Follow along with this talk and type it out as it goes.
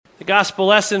The gospel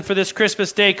lesson for this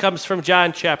Christmas day comes from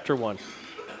John chapter 1.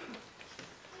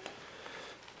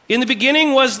 In the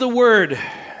beginning was the Word,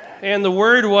 and the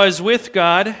Word was with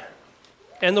God,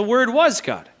 and the Word was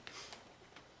God.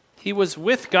 He was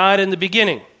with God in the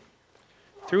beginning.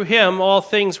 Through him all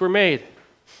things were made.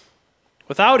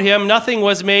 Without him nothing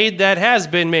was made that has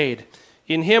been made.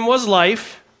 In him was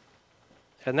life,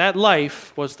 and that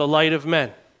life was the light of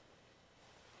men.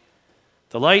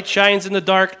 The light shines in the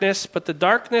darkness, but the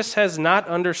darkness has not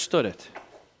understood it.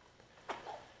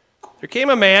 There came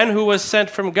a man who was sent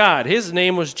from God. His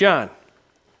name was John.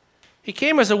 He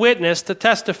came as a witness to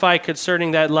testify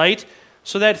concerning that light,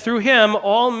 so that through him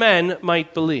all men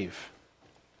might believe.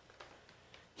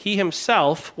 He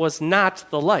himself was not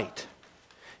the light.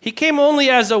 He came only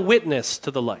as a witness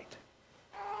to the light.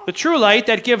 The true light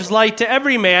that gives light to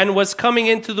every man was coming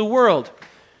into the world.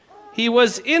 He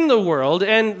was in the world,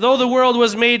 and though the world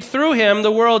was made through him,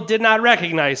 the world did not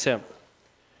recognize him.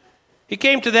 He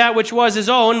came to that which was his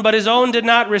own, but his own did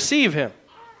not receive him.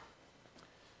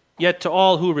 Yet to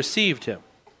all who received him,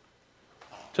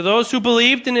 to those who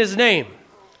believed in his name,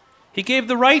 he gave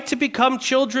the right to become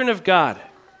children of God.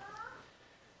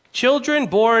 Children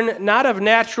born not of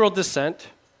natural descent,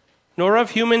 nor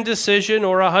of human decision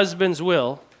or a husband's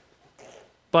will,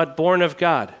 but born of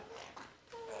God.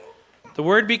 The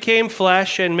Word became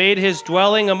flesh and made his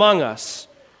dwelling among us.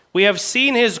 We have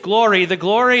seen his glory, the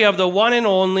glory of the one and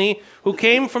only, who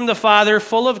came from the Father,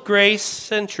 full of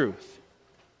grace and truth.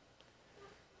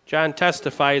 John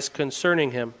testifies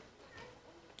concerning him.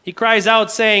 He cries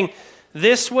out, saying,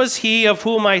 "This was he of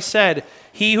whom I said,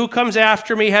 'He who comes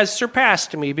after me has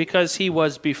surpassed me, because he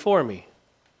was before me.'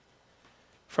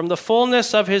 From the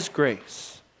fullness of his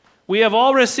grace, we have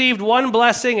all received one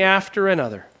blessing after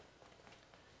another.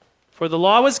 For the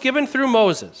law was given through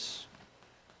Moses.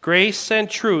 Grace and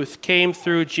truth came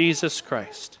through Jesus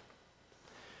Christ.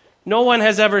 No one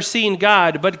has ever seen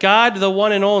God, but God, the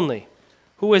one and only,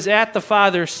 who is at the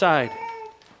Father's side,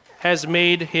 has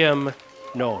made him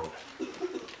known."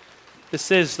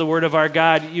 This is the word of our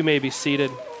God. You may be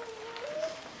seated.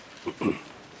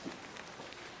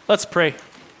 Let's pray.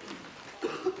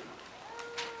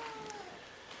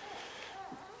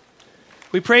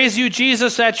 We praise you,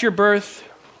 Jesus, at your birth.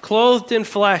 Clothed in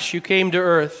flesh, you came to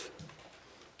earth.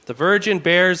 The virgin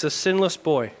bears a sinless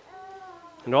boy,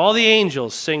 and all the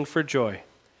angels sing for joy.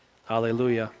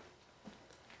 Hallelujah.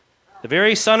 The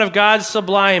very Son of God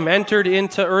sublime entered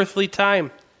into earthly time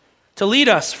to lead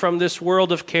us from this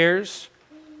world of cares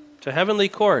to heavenly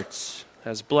courts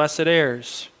as blessed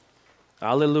heirs.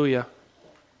 Hallelujah.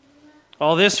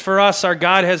 All this for us our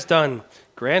God has done,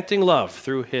 granting love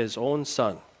through his own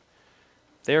Son.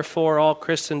 Therefore all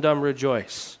Christendom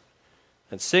rejoice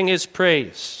and sing his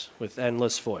praise with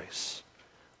endless voice.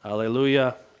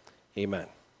 Hallelujah. Amen.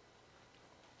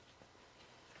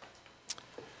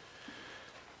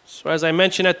 So as I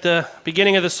mentioned at the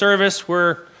beginning of the service,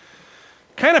 we're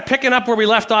kind of picking up where we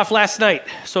left off last night.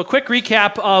 So a quick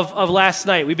recap of last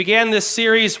night. We began this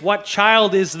series, What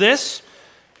Child Is This?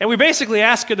 And we basically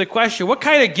asked the question, what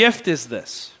kind of gift is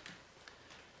this?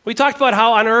 We talked about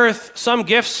how on earth some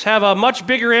gifts have a much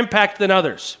bigger impact than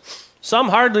others. Some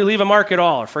hardly leave a mark at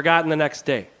all, or forgotten the next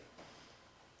day.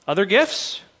 Other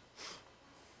gifts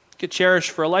get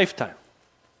cherished for a lifetime.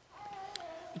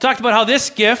 We talked about how this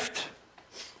gift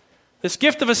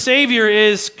of a Savior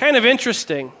is kind of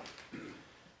interesting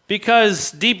because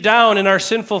deep down in our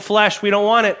sinful flesh, we don't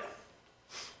want it.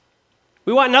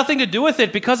 We want nothing to do with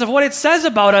it because of what it says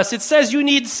about us. It says you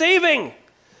need saving.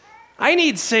 I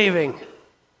need saving.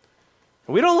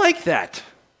 We don't like that.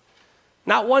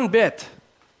 Not one bit.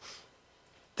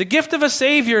 The gift of a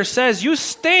Savior says you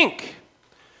stink.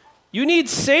 You need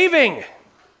saving.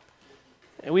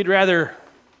 And we'd rather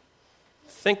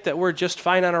think that we're just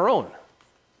fine on our own.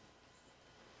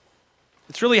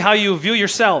 It's really how you view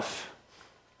yourself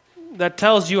that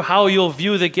tells you how you'll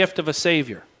view the gift of a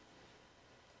Savior.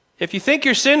 If you think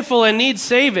you're sinful and need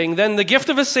saving, then the gift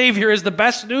of a Savior is the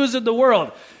best news in the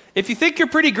world. If you think you're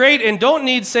pretty great and don't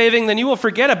need saving, then you will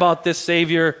forget about this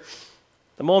Savior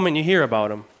the moment you hear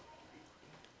about him.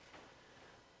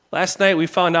 Last night we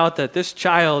found out that this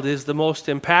child is the most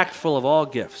impactful of all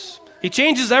gifts. He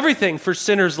changes everything for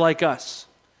sinners like us.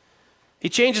 He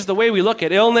changes the way we look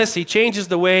at illness. He changes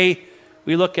the way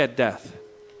we look at death.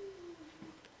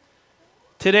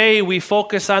 Today we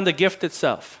focus on the gift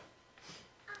itself.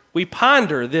 We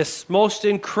ponder this most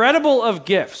incredible of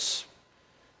gifts,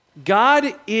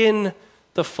 God in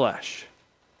the flesh.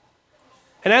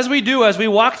 And as we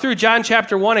walk through John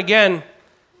chapter 1 again,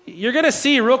 you're going to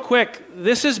see real quick,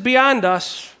 this is beyond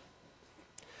us.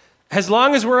 as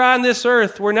long as we're on this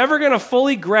earth, we're never going to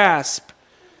fully grasp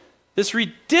this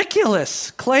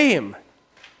ridiculous claim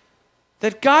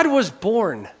that God was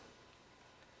born.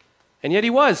 And yet he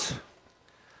was.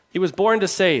 He was born to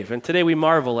save. And today we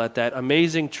marvel at that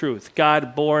amazing truth,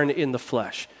 God born in the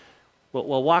flesh.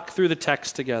 We'll walk through the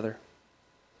text together.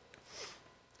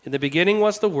 In the beginning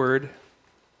was the Word,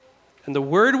 and the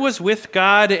Word was with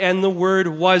God, and the Word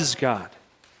was God.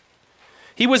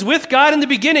 He was with God in the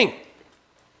beginning.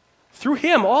 Through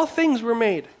him all things were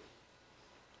made.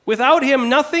 Without him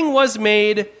nothing was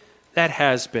made that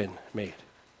has been made.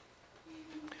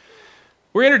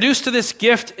 We're introduced to this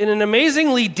gift in an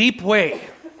amazingly deep way.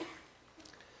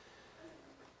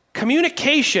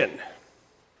 Communication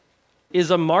is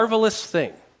a marvelous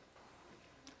thing.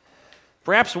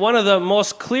 Perhaps one of the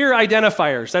most clear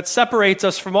identifiers that separates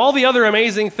us from all the other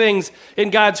amazing things in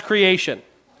God's creation.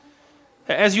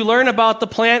 As you learn about the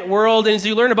plant world and as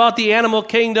you learn about the animal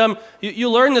kingdom, you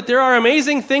learn that there are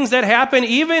amazing things that happen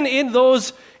even in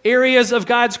those areas of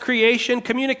God's creation,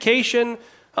 communication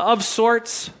of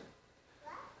sorts,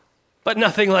 but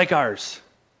nothing like ours.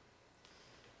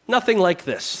 Nothing like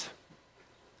this.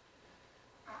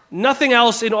 Nothing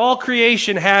else in all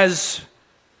creation has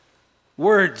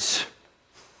words.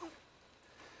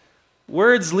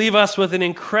 Words leave us with an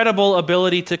incredible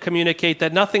ability to communicate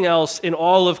that nothing else in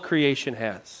all of creation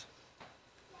has.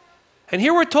 And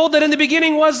here we're told that in the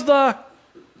beginning was the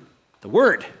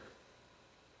Word.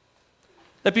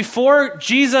 That before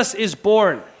Jesus is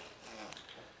born,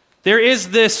 there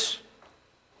is this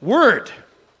Word,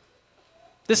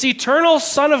 this eternal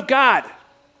Son of God.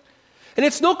 And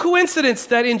it's no coincidence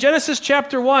that in Genesis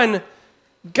chapter 1,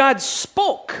 God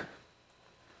spoke.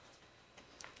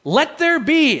 Let there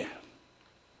be.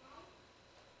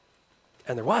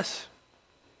 And there was.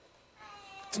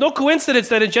 It's no coincidence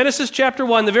that in Genesis chapter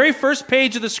 1, the very first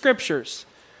page of the scriptures,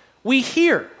 we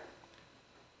hear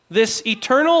this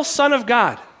eternal Son of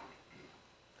God,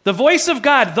 the voice of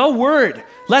God, the Word,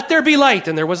 let there be light,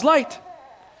 and there was light.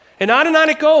 And on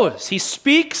it goes. He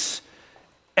speaks,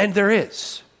 and there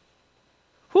is.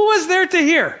 Who was there to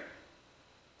hear?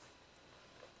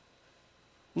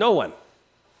 No one.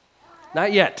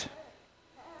 Not yet.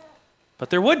 But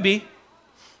there would be.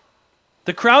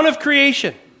 The crown of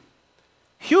creation.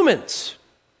 Humans.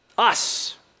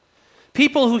 Us.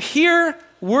 People who hear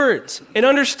words and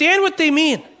understand what they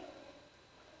mean.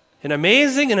 An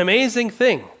amazing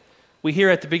thing we hear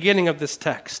at the beginning of this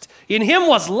text. In him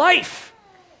was life,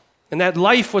 and that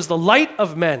life was the light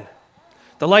of men.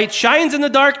 The light shines in the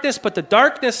darkness, but the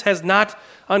darkness has not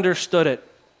understood it.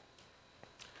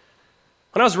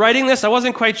 When I was writing this, I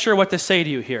wasn't quite sure what to say to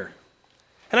you here.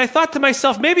 And I thought to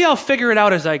myself, maybe I'll figure it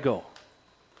out as I go.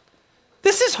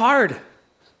 This is hard.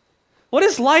 What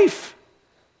is life?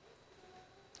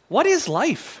 What is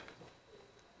life?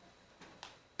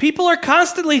 People are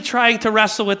constantly trying to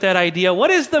wrestle with that idea. What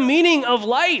is the meaning of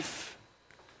life?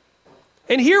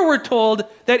 And here we're told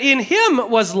that in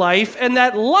him was life, and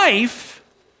that life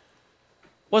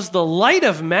was the light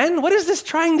of men. What is this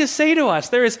trying to say to us?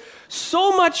 There is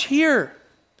so much here.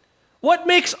 What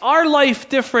makes our life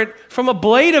different from a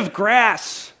blade of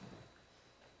grass,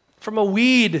 from a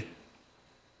weed,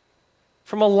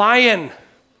 from a lion,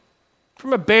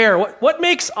 from a bear? What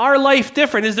makes our life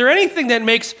different? Is there anything that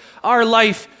makes our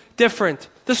life different?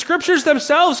 The scriptures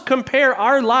themselves compare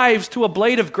our lives to a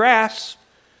blade of grass.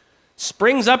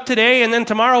 Springs up today and then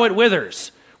tomorrow it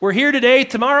withers. We're here today,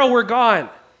 tomorrow we're gone.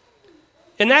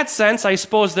 In that sense, I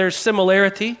suppose there's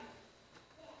similarity.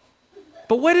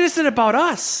 But what is it about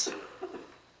us?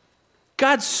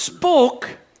 God spoke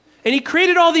and he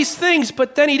created all these things,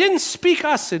 but then he didn't speak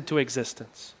us into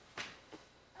existence.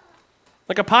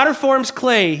 Like a potter forms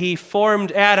clay, he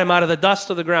formed Adam out of the dust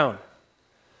of the ground.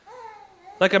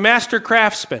 Like a master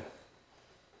craftsman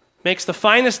makes the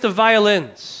finest of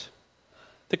violins,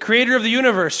 the creator of the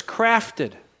universe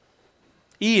crafted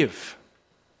Eve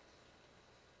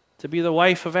to be the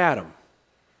wife of Adam.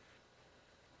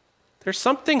 There's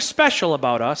something special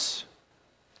about us.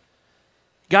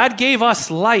 God gave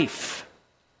us life.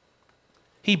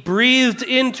 He breathed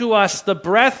into us the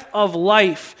breath of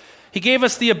life. He gave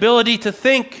us the ability to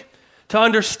think, to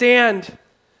understand.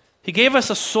 He gave us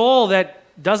a soul that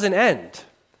doesn't end,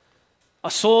 a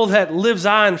soul that lives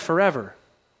on forever.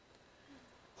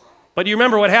 But you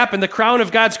remember what happened? The crown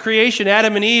of God's creation,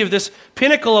 Adam and Eve, this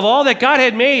pinnacle of all that God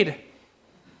had made.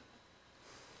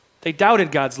 They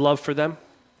doubted God's love for them.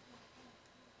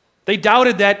 They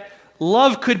doubted that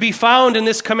love could be found in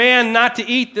this command not to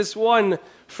eat this one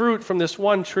fruit from this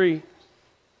one tree.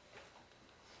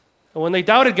 And when they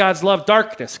doubted God's love,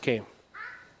 darkness came.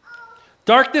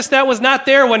 Darkness that was not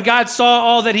there when God saw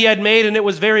all that he had made, and it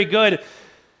was very good.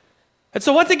 And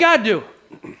so what did God do?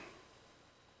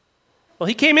 Well,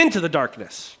 he came into the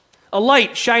darkness, a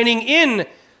light shining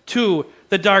into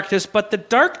the darkness, but the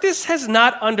darkness has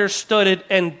not understood it,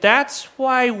 and that's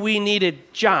why we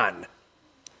needed John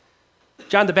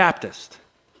the Baptist.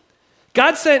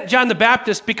 God sent John the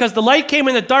Baptist because the light came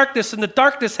in the darkness, and the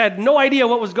darkness had no idea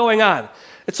what was going on.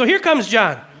 And so here comes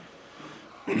John.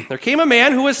 There came a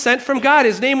man who was sent from God.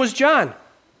 His name was John.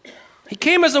 He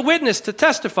came as a witness to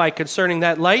testify concerning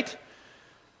that light,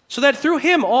 so that through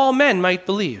him all men might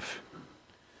believe.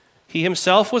 He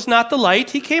himself was not the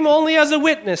light. He came only as a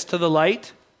witness to the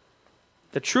light.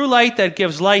 The true light that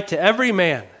gives light to every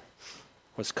man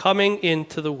was coming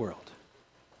into the world.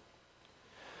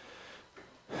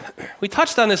 We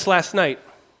touched on this last night,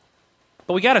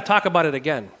 but we got to talk about it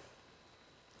again.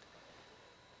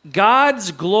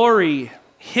 God's glory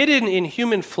hidden in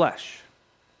human flesh.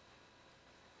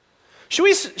 Should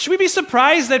we be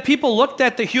surprised that people looked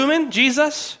at the human,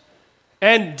 Jesus,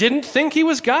 and didn't think he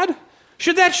was God?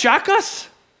 Should that shock us?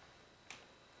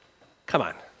 Come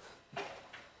on.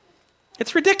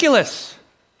 It's ridiculous.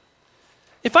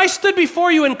 If I stood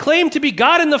before you and claimed to be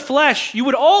God in the flesh, you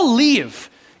would all leave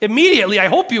immediately. I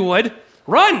hope you would.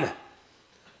 Run.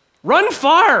 Run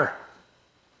far.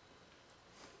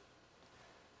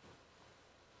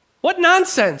 What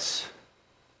nonsense.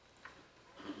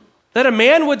 That a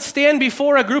man would stand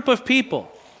before a group of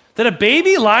people. That a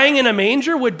baby lying in a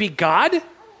manger would be God.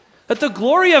 That the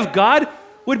glory of God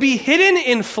would be hidden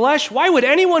in flesh. Why would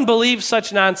anyone believe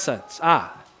such nonsense?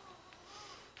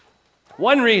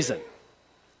 One reason.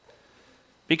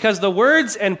 Because the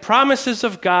words and promises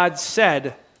of God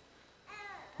said,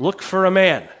 look for a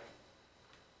man.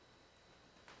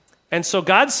 And so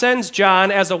God sends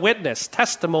John as a witness,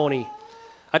 testimony,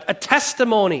 a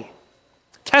testimony,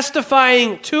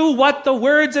 testifying to what the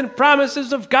words and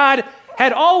promises of God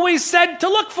had always said to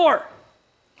look for.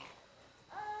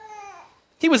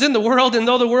 He was in the world, and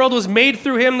though the world was made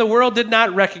through him, the world did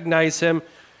not recognize him.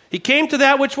 He came to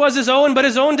that which was his own, but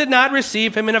his own did not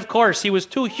receive him, and of course, he was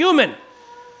too human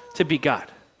to be God.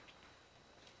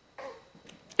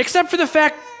 Except for the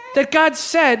fact that God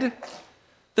said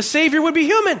the Savior would be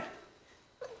human.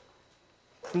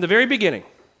 From the very beginning.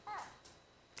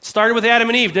 It started with Adam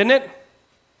and Eve, didn't it?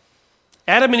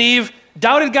 Adam and Eve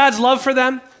doubted God's love for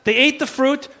them. They ate the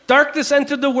fruit. Darkness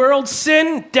entered the world.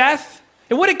 Sin, death.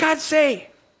 And what did God say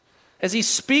as he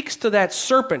speaks to that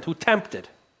serpent who tempted?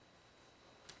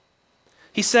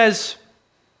 He says,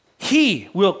 he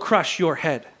will crush your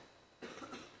head.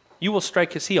 You will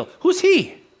strike his heel. Who's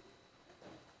he?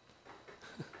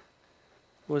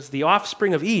 It was the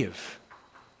offspring of Eve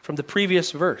from the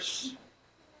previous verse.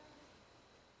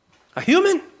 A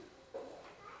human?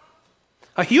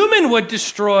 A human would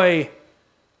destroy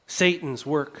Satan's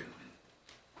work.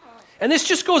 And this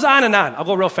just goes on and on. I'll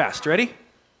go real fast. Ready?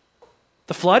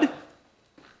 The flood.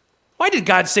 Why did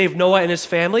God save Noah and his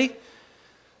family?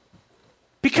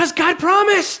 Because God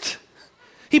promised.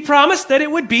 He promised that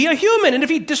it would be a human. And if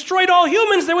he destroyed all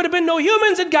humans, there would have been no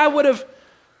humans, and God would have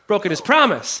broken his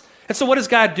promise. And so what does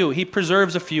God do? He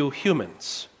preserves a few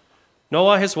humans.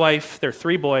 Noah, his wife, their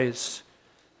 3 boys,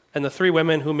 and the 3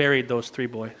 women who married those 3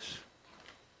 boys.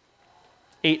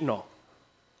 8 in all.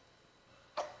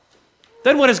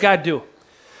 Then what does God do?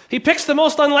 He picks the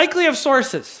most unlikely of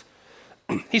sources.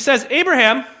 He says,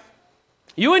 Abraham,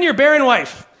 you and your barren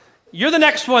wife, you're the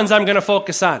next ones I'm going to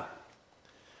focus on.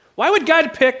 Why would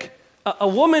God pick a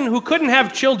woman who couldn't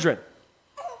have children?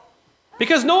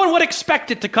 Because no one would expect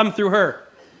it to come through her.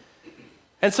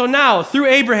 And so now, through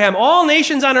Abraham, all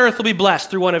nations on earth will be blessed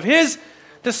through one of his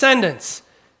descendants.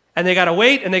 And they got to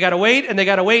wait, and they got to wait, and they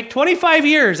got to wait 25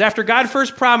 years after God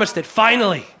first promised it.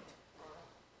 Finally,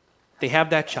 they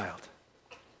have that child.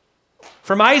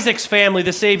 From Isaac's family,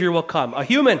 the Savior will come, a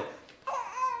human.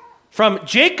 From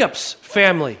Jacob's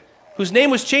family, whose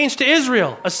name was changed to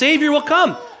Israel, a Savior will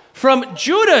come. From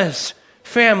Judah's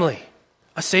family,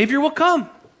 a Savior will come.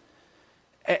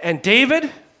 And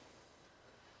David,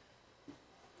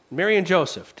 Mary and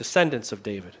Joseph, descendants of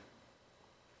David.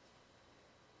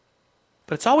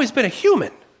 But it's always been a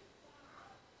human.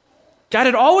 God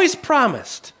had always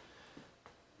promised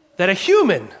that a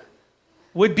human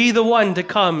would be the one to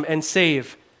come and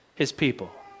save his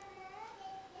people.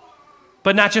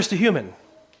 But not just a human.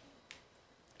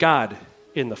 God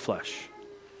in the flesh.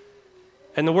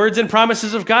 And the words and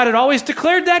promises of God had always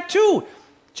declared that too.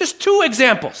 Just 2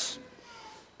 examples.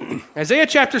 Isaiah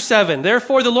chapter 7,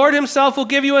 therefore the Lord himself will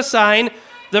give you a sign.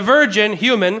 The virgin,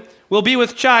 human, will be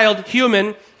with child,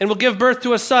 human, and will give birth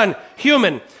to a son,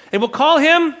 human. And will call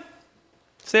him,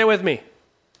 say it with me,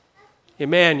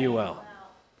 Emmanuel.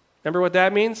 Remember what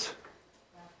that means?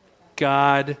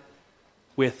 God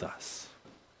with us.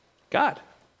 God.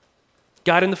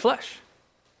 God in the flesh.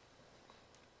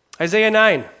 Isaiah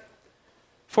 9.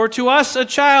 For to us a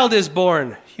child is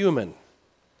born, human.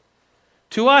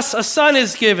 To us a son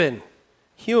is given,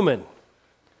 human.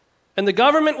 And the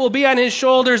government will be on his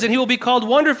shoulders, and he will be called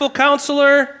Wonderful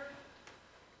Counselor,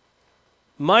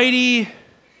 Mighty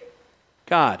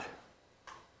God,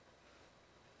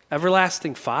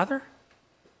 Everlasting Father,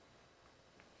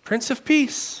 Prince of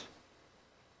Peace.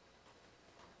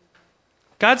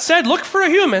 God said, look for a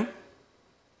human,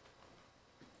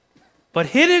 but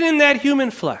hidden in that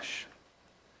human flesh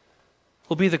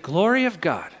will be the glory of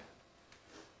God.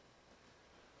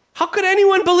 How could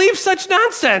anyone believe such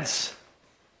nonsense?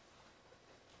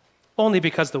 Only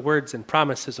because the words and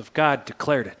promises of God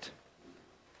declared it.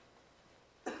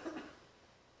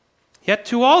 Yet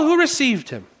to all who received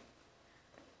him,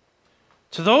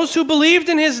 to those who believed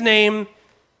in his name,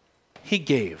 he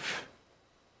gave.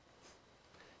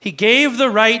 He gave the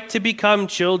right to become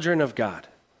children of God.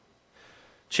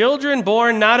 Children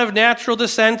born not of natural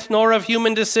descent, nor of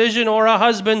human decision or a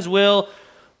husband's will,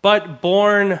 but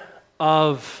born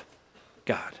of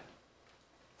God.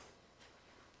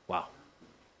 Wow.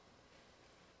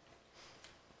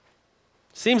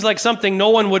 Seems like something no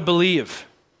one would believe,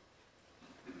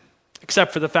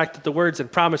 except for the fact that the words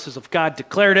and promises of God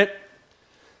declared it.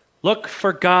 Look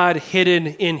for God hidden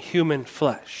in human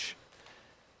flesh.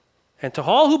 And to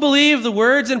all who believe the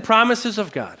words and promises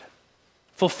of God,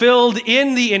 fulfilled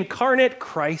in the incarnate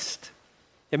Christ,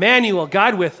 Emmanuel,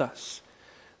 God with us,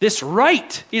 this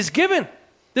right is given.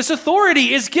 This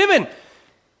authority is given.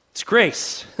 It's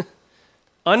grace.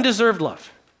 Undeserved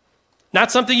love.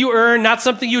 Not something you earn, not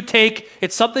something you take.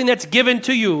 It's something that's given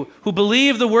to you who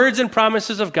believe the words and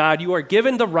promises of God. You are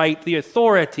given the right, the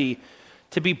authority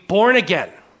to be born again,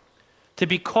 to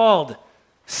be called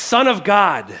Son of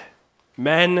God,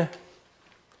 men,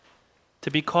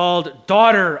 to be called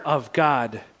daughter of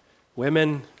God,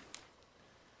 women,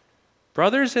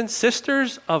 brothers and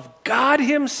sisters of God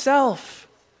himself,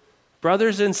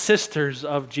 brothers and sisters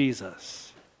of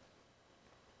Jesus.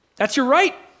 That's your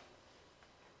right.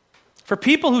 For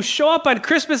people who show up on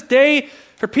Christmas Day,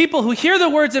 for people who hear the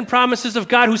words and promises of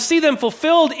God, who see them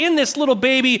fulfilled in this little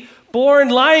baby born,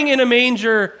 lying in a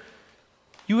manger,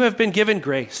 you have been given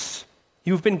grace.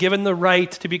 You've been given the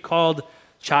right to be called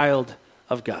child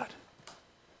of God.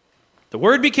 The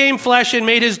Word became flesh and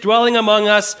made his dwelling among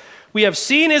us. We have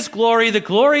seen his glory, the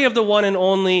glory of the one and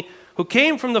only, who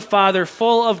came from the Father,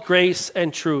 full of grace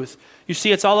and truth. You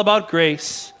see, it's all about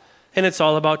grace, and it's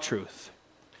all about truth.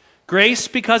 Grace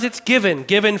because it's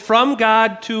given from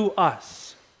God to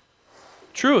us.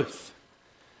 Truth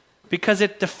because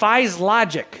it defies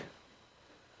logic,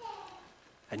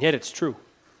 and yet it's true.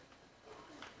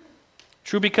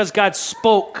 True because God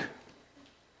spoke.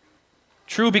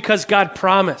 True because God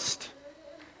promised.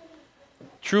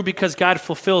 True because God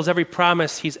fulfills every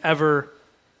promise he's ever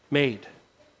made.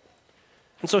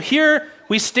 And so here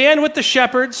we stand with the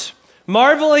shepherds,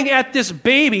 marveling at this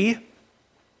baby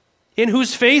in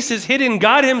whose face is hidden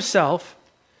God himself.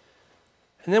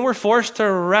 And then we're forced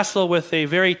to wrestle with a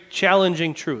very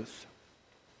challenging truth.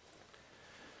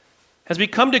 As we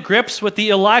come to grips with the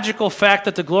illogical fact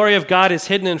that the glory of God is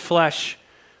hidden in flesh,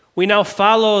 we now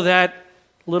follow that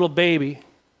little baby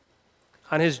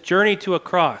on his journey to a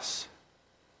cross.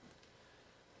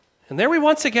 And there we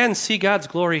once again see God's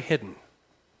glory hidden.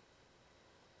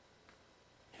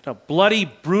 In a bloody,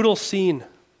 brutal scene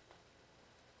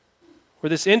where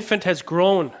this infant has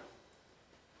grown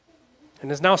and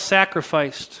is now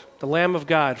sacrificed, the Lamb of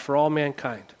God for all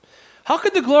mankind. How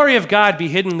could the glory of God be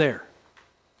hidden there?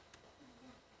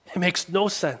 It makes no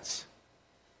sense.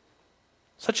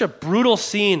 Such a brutal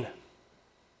scene.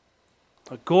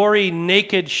 A gory,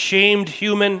 naked, shamed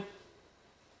human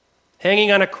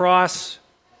hanging on a cross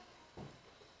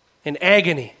in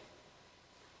agony.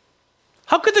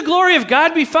 How could the glory of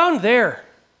God be found there?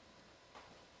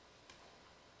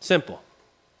 Simple.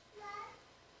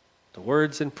 The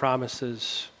words and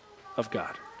promises of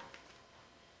God.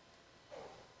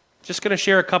 Just going to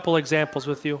share a couple examples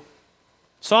with you.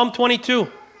 Psalm 22.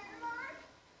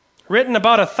 Written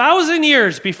about 1,000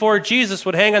 years before Jesus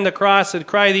would hang on the cross and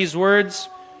cry these words,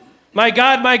 my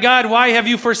God, why have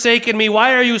you forsaken me?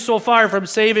 Why are you so far from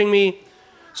saving me?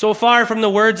 So far from the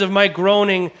words of my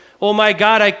groaning. Oh my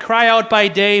God, I cry out by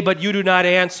day, but you do not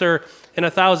answer. And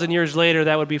 1,000 years later,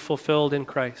 that would be fulfilled in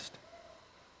Christ.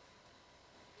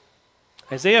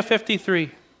 Isaiah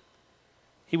 53.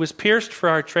 He was pierced for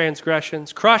our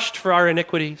transgressions, crushed for our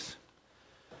iniquities.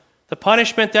 The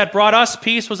punishment that brought us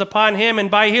peace was upon him,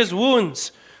 and by his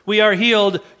wounds we are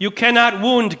healed. You cannot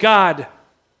wound God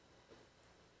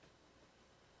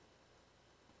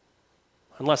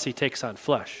unless he takes on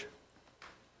flesh.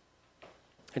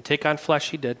 And take on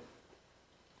flesh he did,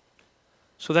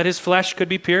 so that his flesh could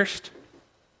be pierced,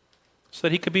 so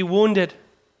that he could be wounded,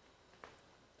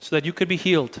 so that you could be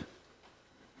healed,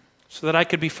 so that I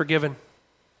could be forgiven.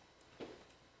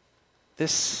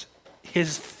 This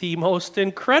is the most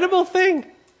incredible thing.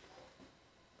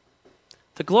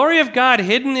 The glory of God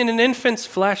hidden in an infant's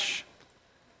flesh.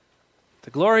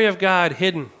 The glory of God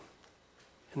hidden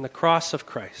in the cross of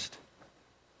Christ.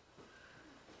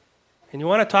 And you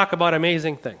want to talk about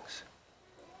amazing things.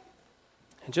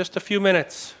 In just a few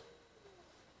minutes,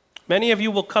 many of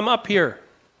you will come up here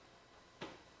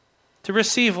to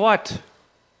receive what?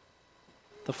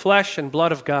 The flesh and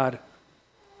blood of God.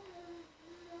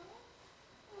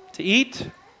 To eat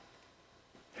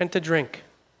and to drink.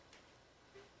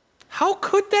 How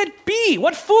could that be?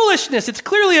 What foolishness. It's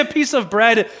clearly a piece of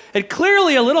bread and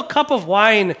clearly a little cup of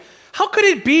wine. How could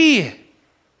it be?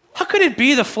 How could it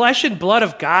be the flesh and blood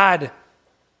of God?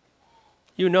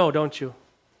 You know, don't you?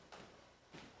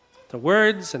 The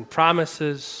words and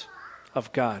promises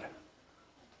of God.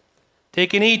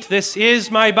 Take and eat, this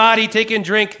is my body. Take and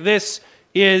drink, this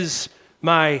is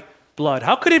my blood.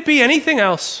 How could it be anything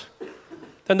else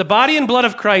than the body and blood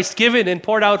of Christ given and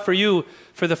poured out for you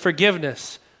for the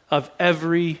forgiveness of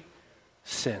every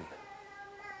sin?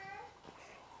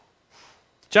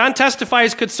 John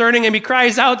testifies concerning him. He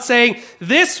cries out saying,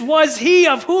 this was he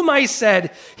of whom I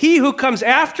said, he who comes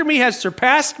after me has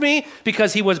surpassed me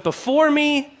because he was before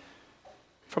me.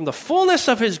 From the fullness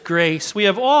of his grace, we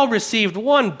have all received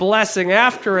one blessing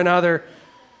after another.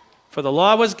 For the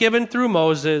law was given through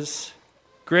Moses.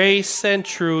 Grace and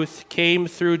truth came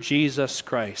through Jesus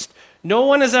Christ. No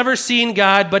one has ever seen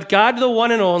God, but God, the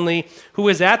one and only, who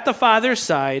is at the Father's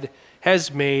side,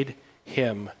 has made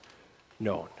him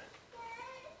known.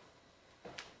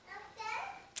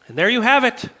 And there you have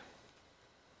it.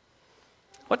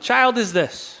 What child is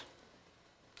this?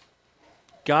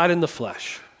 God in the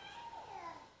flesh.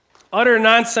 Utter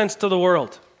nonsense to the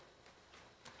world.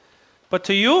 But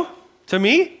to you, to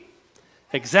me,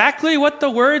 exactly what the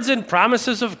words and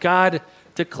promises of God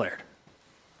declared.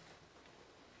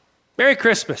 Merry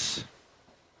Christmas.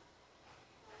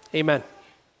 Amen.